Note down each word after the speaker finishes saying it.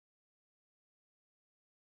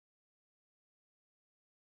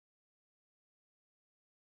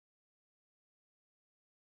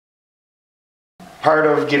Part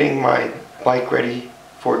of getting my bike ready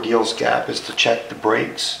for Gil's Gap is to check the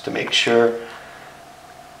brakes to make sure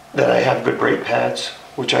that I have good brake pads,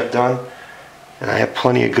 which I've done, and I have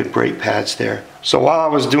plenty of good brake pads there. So while I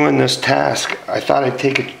was doing this task, I thought I'd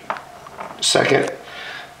take a second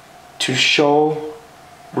to show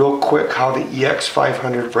real quick how the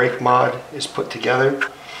EX500 brake mod is put together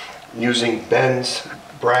using Ben's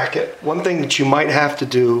bracket. One thing that you might have to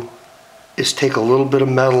do is take a little bit of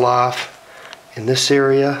metal off in this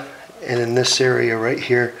area and in this area right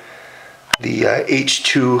here. The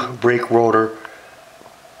H2 brake rotor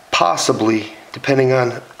possibly, depending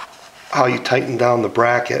on how you tighten down the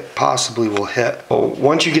bracket, possibly will hit. So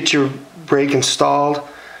once you get your brake installed,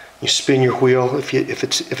 you spin your wheel. If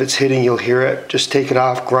it's hitting, you'll hear it. Just take it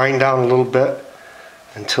off, grind down a little bit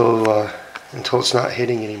until it's not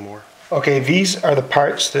hitting anymore. Okay, these are the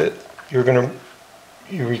parts that you're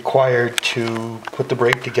required to put the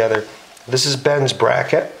brake together. This is Ben's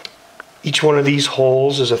bracket. Each one of these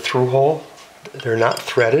holes is a through hole. They're not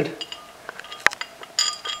threaded.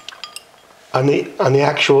 On the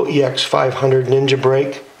actual EX500 Ninja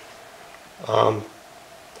brake,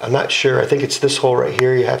 I'm not sure. I think it's this hole right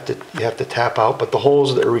here you have to tap out, but the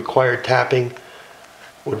holes that are required tapping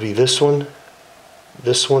would be this one,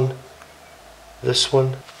 this one, this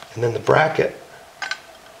one, and then the bracket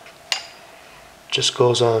just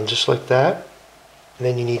goes on just like that. And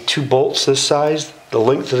then you need 2 bolts this size. The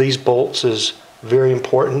length of these bolts is very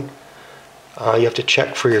important. You have to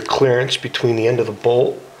check for your clearance between the end of the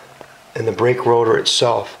bolt and the brake rotor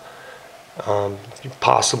itself. You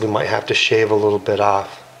possibly might have to shave a little bit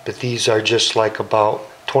off, but these are just like about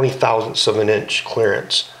 20 thousandths of an inch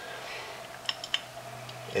clearance.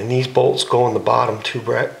 And these bolts go in the bottom two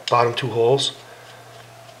holes,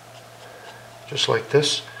 just like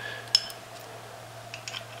this.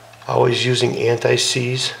 Always using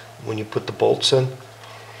anti-seize when you put the bolts in.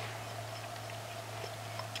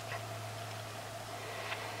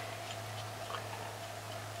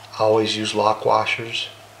 Always use lock washers,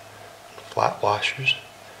 flat washers.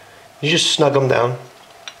 You just snug them down.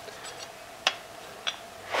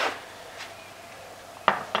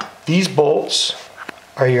 These bolts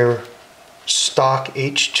are your stock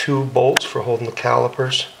H2 bolts for holding the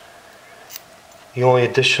calipers. The only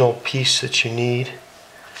additional piece that you need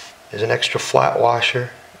is an extra flat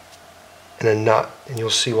washer and a nut, and you'll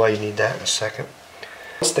see why you need that in a second.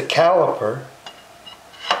 Once the caliper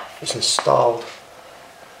is installed,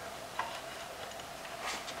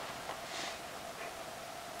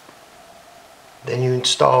 then you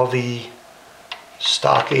install the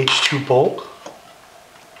stock H2 bolt,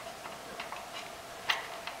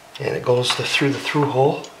 and it goes through the through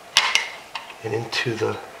hole and into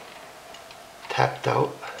the tapped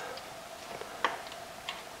out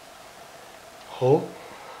hole.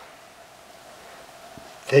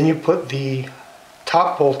 Then you put the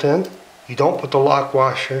top bolt in. You don't put the lock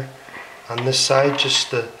washer on this side, just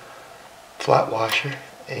the flat washer,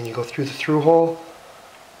 and you go through the through hole,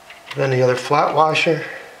 then the other flat washer,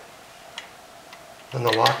 then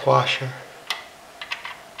the lock washer,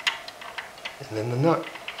 and then the nut.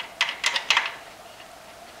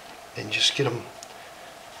 And just get them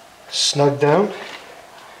snug down,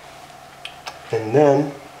 and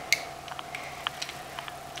then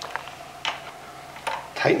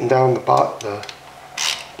tighten down the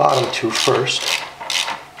bottom 2 first.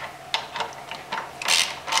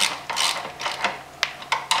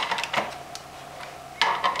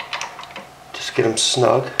 Just get them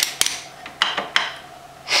snug.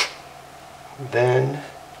 Then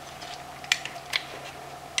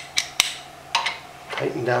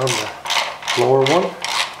tighten down the lower one.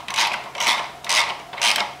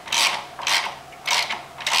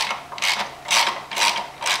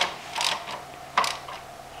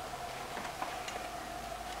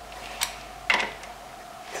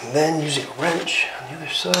 And then using a wrench on the other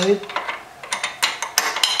side,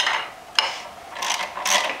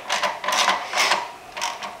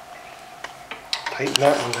 tighten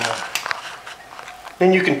that one down.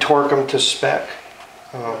 Then you can torque them to spec.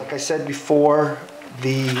 Like I said before,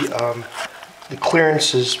 the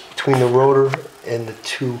clearances between the rotor and the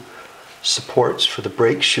 2 supports for the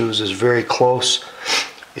brake shoes is very close.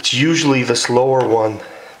 It's usually this lower one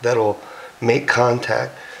that'll make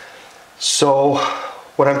contact. So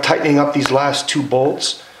when I'm tightening up these last 2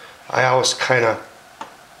 bolts, I always kind of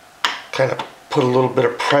put a little bit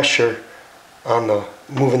of pressure on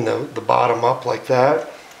moving the bottom up like that,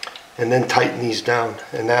 and then tighten these down,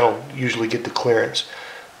 and that'll usually get the clearance.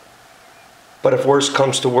 But if worse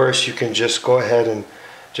comes to worse, you can just go ahead and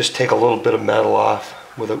just take a little bit of metal off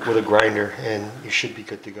with a grinder, and you should be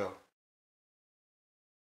good to go.